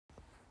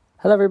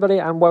Hello everybody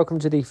and welcome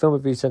to the Film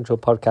Review Central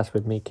podcast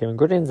with me, Kieran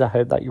Goodins. I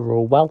hope that you're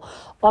all well.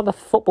 I'm a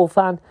football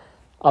fan,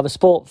 I'm a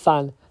sport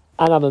fan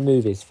and I'm a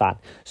movies fan.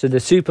 So the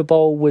Super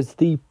Bowl was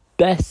the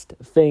best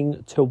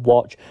thing to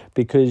watch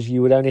because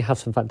you would only have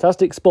some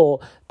fantastic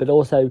sport but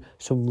also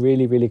some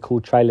really, really cool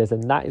trailers,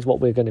 and that is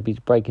what we're going to be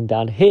breaking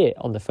down here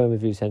on the Film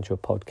Review Central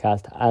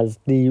podcast as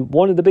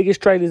one of the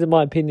biggest trailers in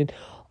my opinion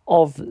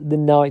of the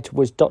night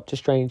was Doctor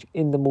Strange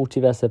in the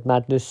Multiverse of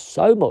Madness.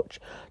 So much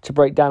to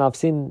break down.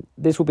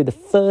 This will be the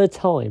third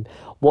time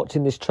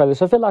watching this trailer,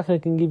 so I feel like I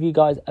can give you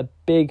guys a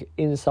big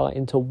insight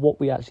into what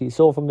we actually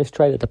saw from this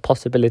trailer, the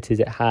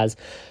possibilities it has.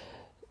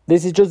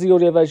 This is just the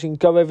audio version.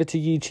 Go over to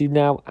YouTube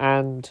now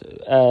and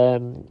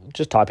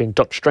just type in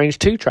Doctor Strange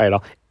 2 trailer.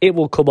 It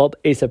will come up.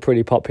 It's a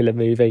pretty popular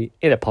movie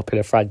in a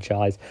popular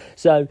franchise.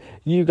 So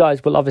you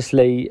guys will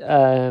obviously,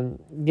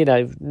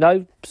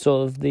 know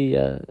sort of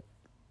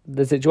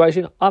the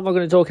situation. I'm not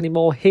going to talk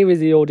anymore. Here is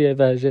the audio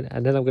version,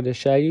 and then I'm going to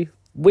share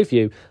with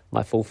you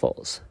my full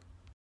thoughts.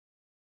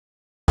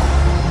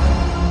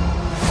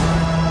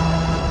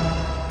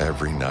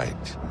 Every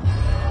night,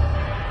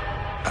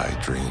 I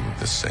dream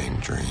the same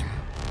dream.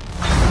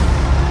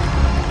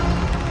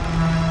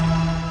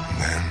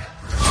 And then,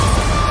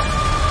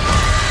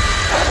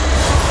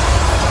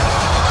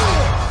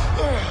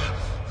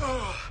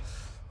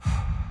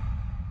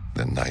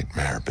 the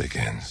nightmare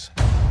begins.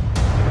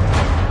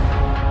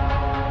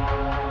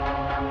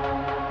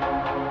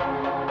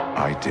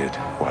 I did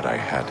what I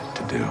had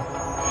to do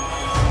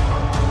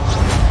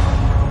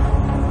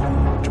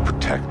to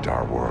protect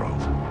our world.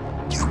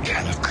 You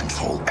cannot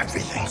control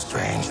everything,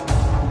 Strange.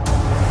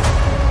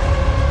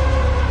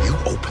 You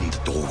opened the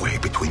doorway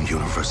between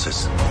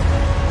universes,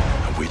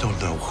 and we don't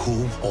know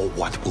who or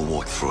what will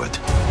walk through it.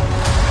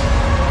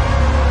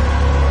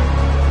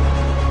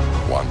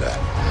 Wanda,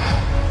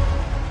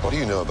 what do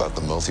you know about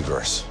the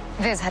multiverse?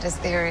 Viz had his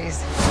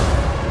theories.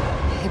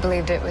 He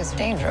believed it was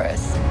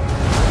dangerous.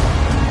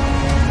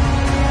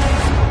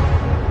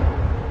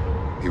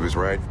 He was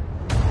right.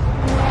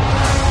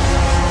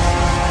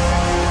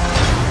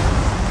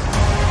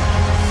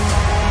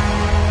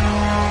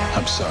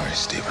 I'm sorry,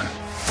 Stephen.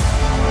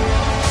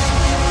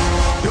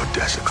 Your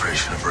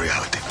desecration of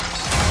reality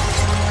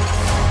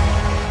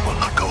will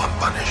not go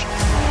unpunished.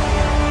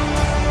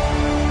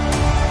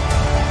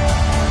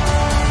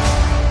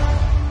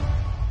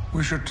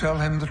 We should tell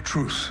him the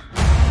truth.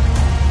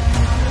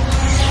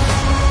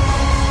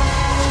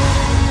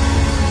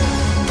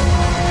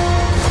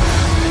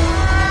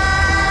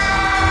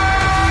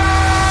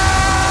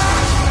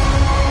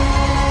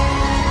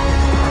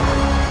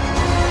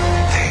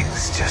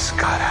 Things just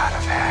got out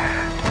of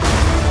hand.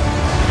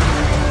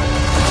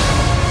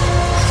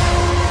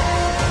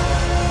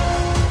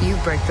 You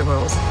break the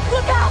rules.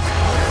 Look out!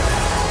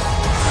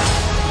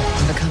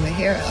 You become a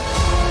hero.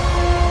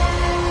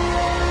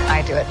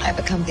 I do it, I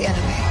become the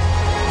enemy.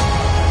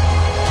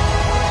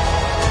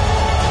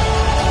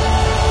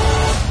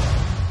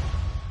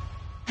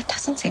 It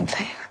doesn't seem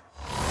fair.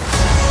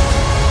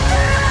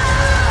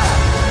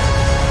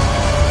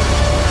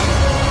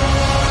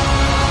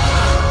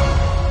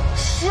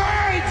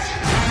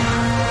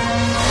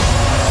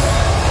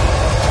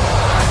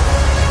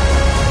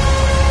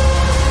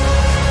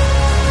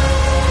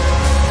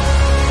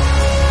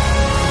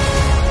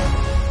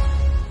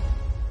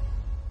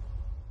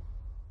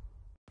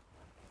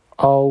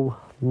 Oh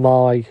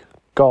my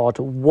God,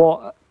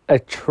 what a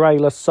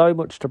trailer. So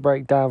much to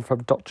break down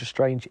from Doctor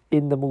Strange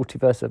in the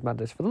Multiverse of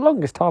Madness. For the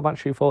longest time, I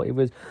actually thought it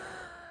was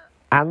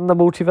and the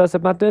Multiverse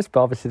of Madness,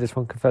 but obviously this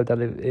one confirmed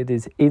that it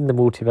is in the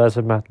Multiverse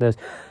of Madness.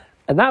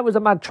 And that was a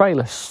mad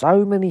trailer.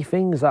 So many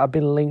things that have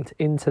been linked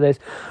into this,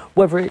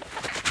 whether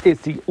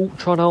it's the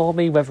Ultron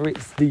army, whether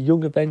it's the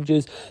Young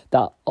Avengers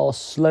that are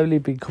slowly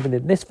becoming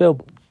in this film,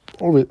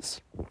 or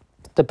it's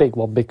the big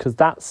one, because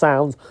that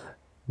sounds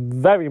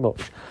very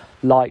much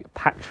like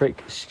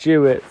Patrick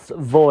Stewart's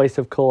voice,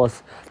 of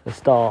course, the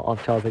star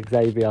of Charles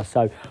Xavier.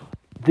 So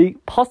the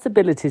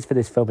possibilities for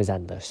this film is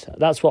endless.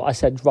 That's what I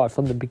said right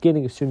from the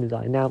beginning as soon as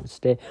I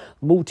announced it.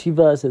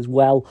 Multiverse as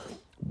well.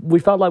 We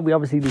felt like we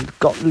obviously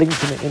got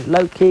linked in it in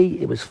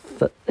Loki. It was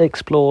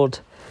explored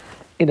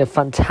in a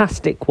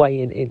fantastic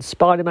way in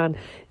Spider-Man.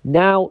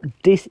 Now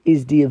this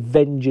is the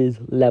Avengers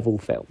level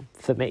film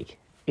for me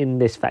in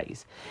this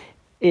phase.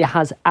 It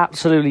has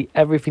absolutely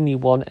everything you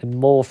want and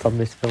more from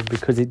this film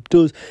because it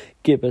does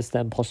give us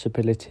them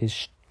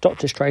possibilities.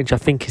 Doctor Strange, I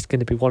think, is going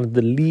to be one of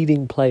the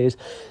leading players,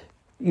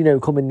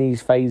 coming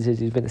these phases.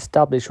 He's been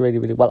established really,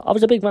 really well. I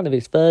was a big fan of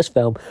his first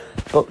film,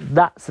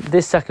 but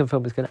this second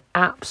film is going to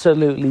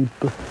absolutely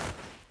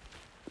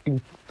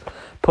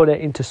put it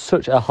into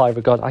such a high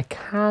regard. I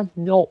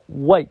cannot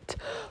wait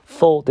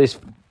for this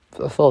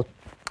film.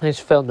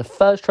 The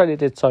first trailer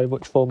did so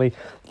much for me.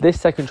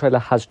 This second trailer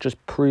has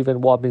just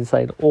proven what I've been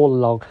saying all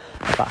along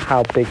about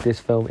how big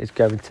this film is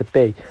going to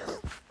be.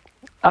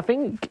 I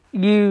think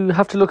you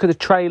have to look at the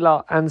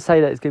trailer and say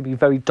that it's going to be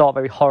very dark,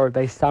 very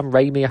horror-based. Sam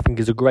Raimi, I think,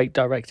 is a great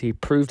director. He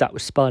proved that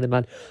with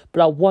Spider-Man.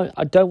 But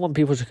I don't want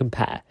people to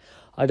compare.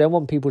 I don't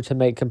want people to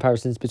make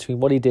comparisons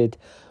between what he did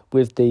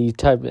with the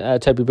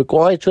Tobey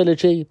Maguire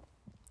trilogy.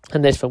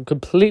 And this film,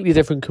 completely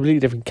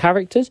different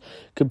characters,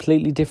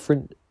 completely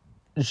different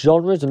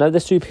genres. I know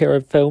they're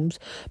superhero films,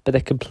 but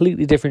they're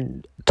completely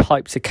different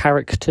types of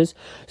characters.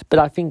 But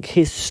I think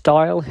his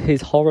style,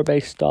 his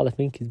horror-based style, I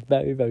think is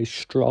very, very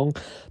strong.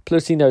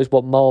 Plus, he knows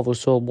what Marvel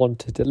sort of want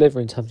to deliver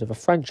in terms of a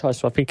franchise,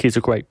 so I think he's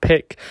a great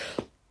pick.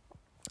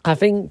 I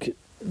think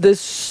there's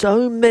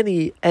so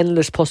many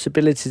endless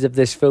possibilities of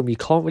this film, you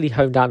can't really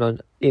hone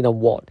down in on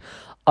one.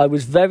 I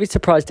was very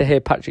surprised to hear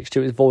Patrick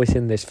Stewart's voice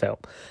in this film,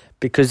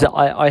 because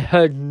I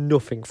heard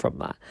nothing from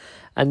that.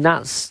 And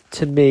that's,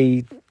 to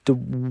me,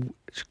 the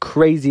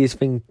craziest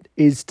thing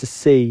is to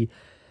see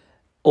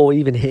or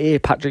even hear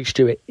Patrick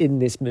Stewart in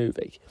this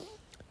movie.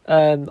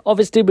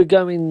 Obviously,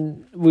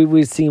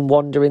 we're seeing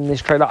Wanda in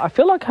this trailer. I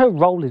feel like her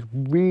role is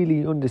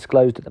really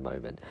undisclosed at the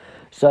moment.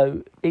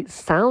 So it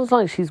sounds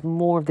like she's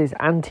more of this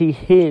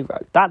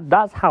anti-hero.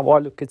 That's how I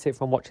look at it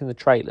from watching the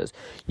trailers.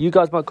 You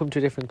guys might come to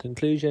a different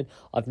conclusion.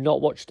 I've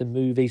not watched the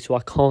movie, so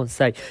I can't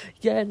say,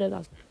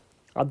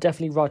 I'm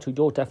definitely right or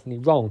you're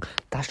definitely wrong.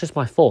 That's just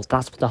my thoughts.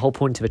 That's the whole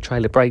point of a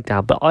trailer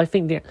breakdown. But I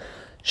think that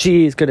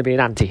she is going to be an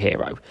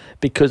anti-hero,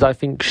 because I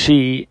think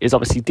she is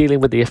obviously dealing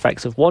with the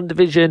effects of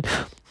WandaVision.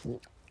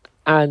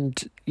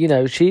 And,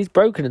 she's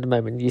broken at the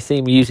moment. You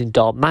see me using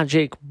dark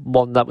magic,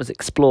 one that was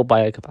explored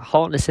by Agatha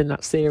Harkness in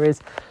that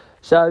series.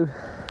 So,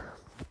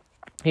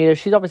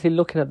 she's obviously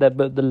looking at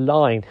the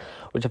line,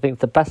 which I think is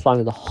the best line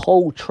of the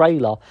whole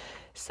trailer,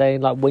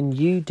 saying, like, when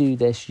you do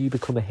this, you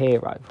become a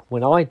hero.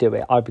 When I do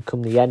it, I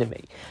become the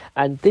enemy.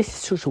 And this is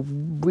such a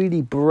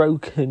really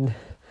broken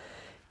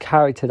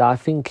character that I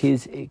think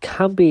it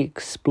can be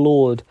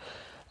explored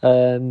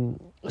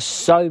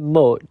so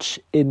much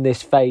in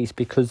this phase,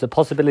 because the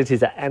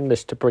possibilities are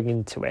endless to bring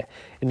into it.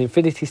 In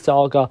Infinity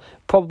Saga,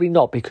 probably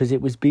not, because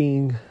it was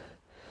being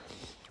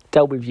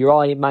dealt with your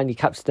Iron Man, your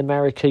Captain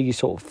America, your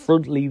sort of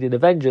front-leading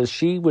Avengers.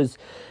 She was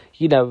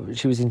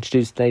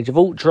introduced in Age of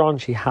Ultron.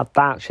 She had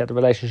that. She had a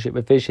relationship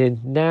with Vision.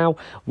 Now,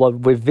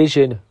 with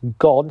Vision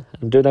gone,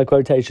 I'm doing no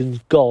quotations,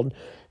 gone,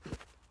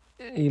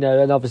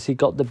 and obviously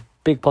got the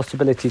big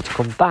possibility to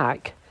come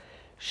back,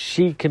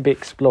 she can be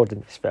explored in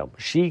this film.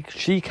 She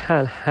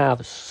can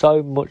have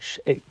so much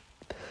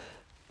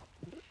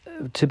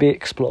to be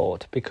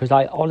explored, because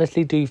I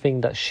honestly do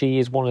think that she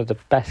is one of the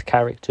best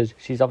characters.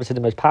 She's obviously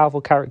the most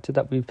powerful character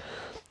that we've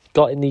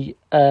got in the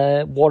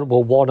one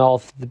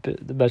of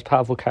the most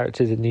powerful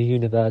characters in the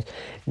universe.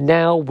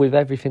 Now, with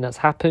everything that's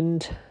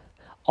happened,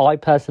 I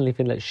personally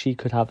think that she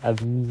could have a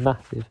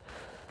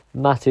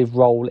massive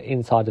role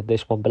inside of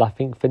this one. But I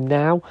think for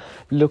now,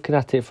 looking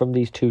at it from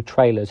these two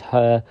trailers,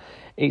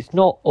 it's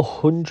not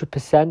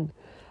 100%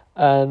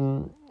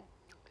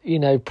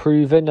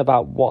 proven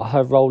about what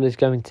her role is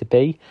going to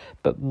be,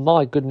 but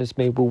my goodness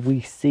me, will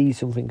we see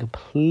something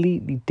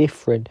completely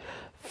different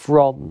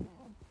from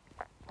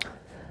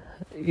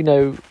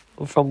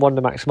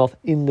Wanda Maximoff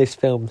in this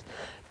film,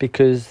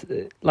 because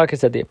like I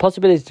said, the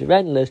possibilities are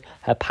endless,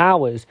 her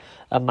powers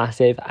are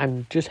massive,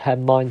 and just her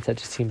mindset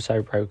just seems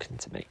so broken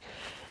to me.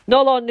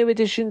 Not a lot of new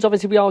additions.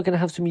 Obviously, we are going to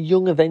have some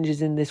Young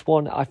Avengers in this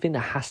one. I think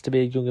there has to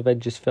be a Young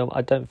Avengers film.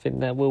 I don't think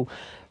there will.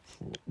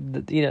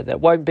 There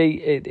won't be.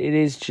 It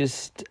is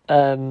just,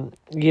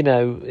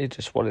 it's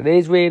just what it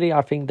is, really.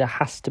 I think there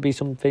has to be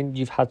something.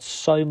 You've had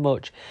so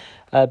much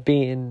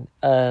being,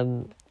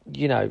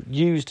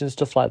 used and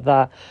stuff like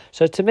that.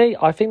 So to me,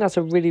 I think that's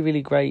a really,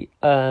 really great,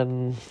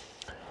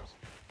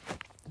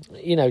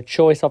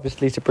 choice,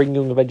 obviously, to bring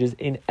Young Avengers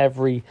in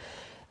every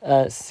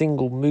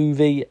single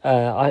movie.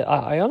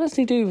 I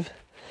honestly do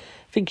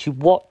think you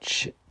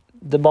watch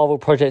the Marvel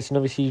projects and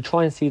obviously you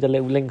try and see the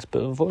little links,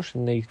 but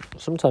unfortunately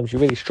sometimes you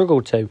really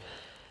struggle to,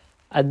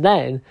 and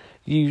then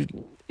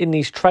in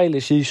these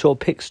trailers you sort of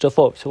pick stuff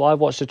up. So I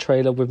watched a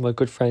trailer with my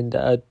good friend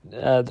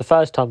the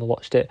first time I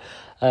watched it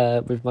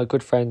with my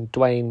good friend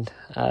Dwayne,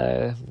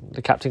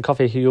 the Captain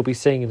Coffee, who you'll be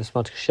seeing in the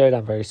Smartest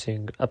Showdown very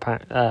soon,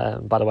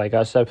 by the way,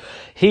 guys. So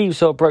he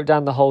sort of broke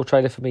down the whole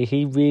trailer for me.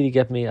 He really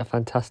gave me a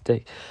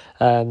fantastic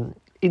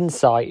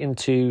insight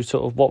into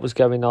sort of what was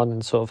going on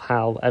and sort of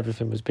how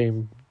everything was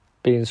being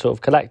sort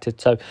of collected.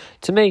 So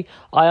to me,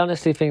 I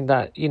honestly think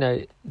that,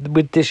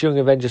 with this Young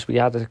Avengers, we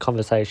had a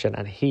conversation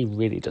and he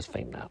really does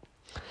think that.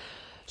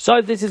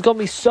 So this has got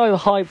me so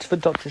hyped for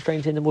Doctor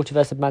Strange in the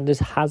Multiverse of Madness.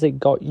 Has it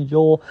got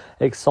your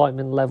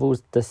excitement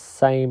levels the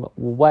same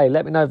way?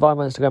 Let me know via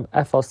my Instagram,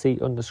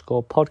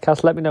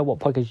 FRC_podcast. Let me know what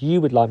podcast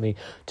you would like me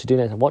to do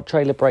next and what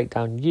trailer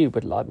breakdown you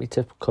would like me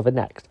to cover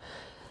next.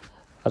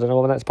 I don't know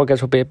what the next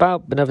podcast will be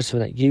about, but never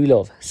something that you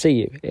love. See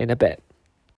you in a bit.